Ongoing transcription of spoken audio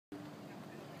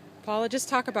Paula, just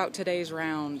talk about today's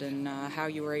round and how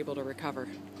you were able to recover.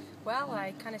 Well,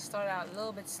 I kind of started out a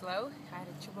little bit slow. I had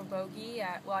a triple bogey.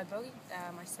 I bogeyed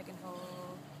my second hole.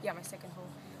 Yeah, my second hole.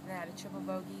 And then I had a triple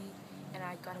bogey, and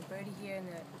I got a birdie here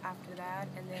after that,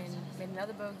 and then made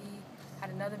another bogey, had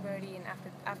another birdie, and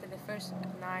after the first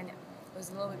 9, it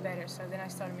was a little bit better. So then I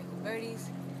started making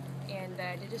birdies, and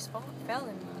it just fell,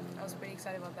 and I was pretty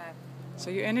excited about that. So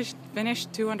you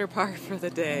finished 2 under par for the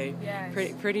day.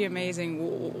 Yes. Pretty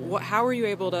amazing. How were you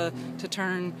able to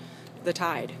turn the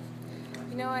tide?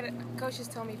 You know what? Coaches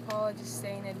told me, Paula, just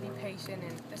stay in and be patient,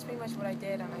 and that's pretty much what I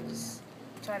did. And I just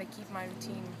try to keep my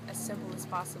routine as simple as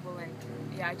possible, and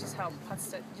yeah, I just helped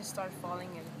putts just started falling,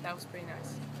 and that was pretty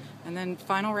nice. And then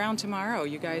final round tomorrow.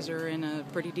 You guys are in a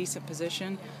pretty decent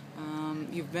position.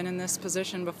 You've been in this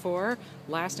position before.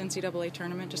 Last NCAA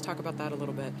tournament. Just talk about that a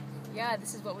little bit. Yeah,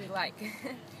 this is what we like.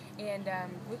 And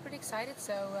we're pretty excited,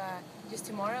 so just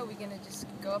tomorrow we're going to just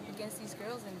go up against these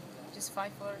girls and just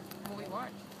fight for what we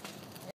want.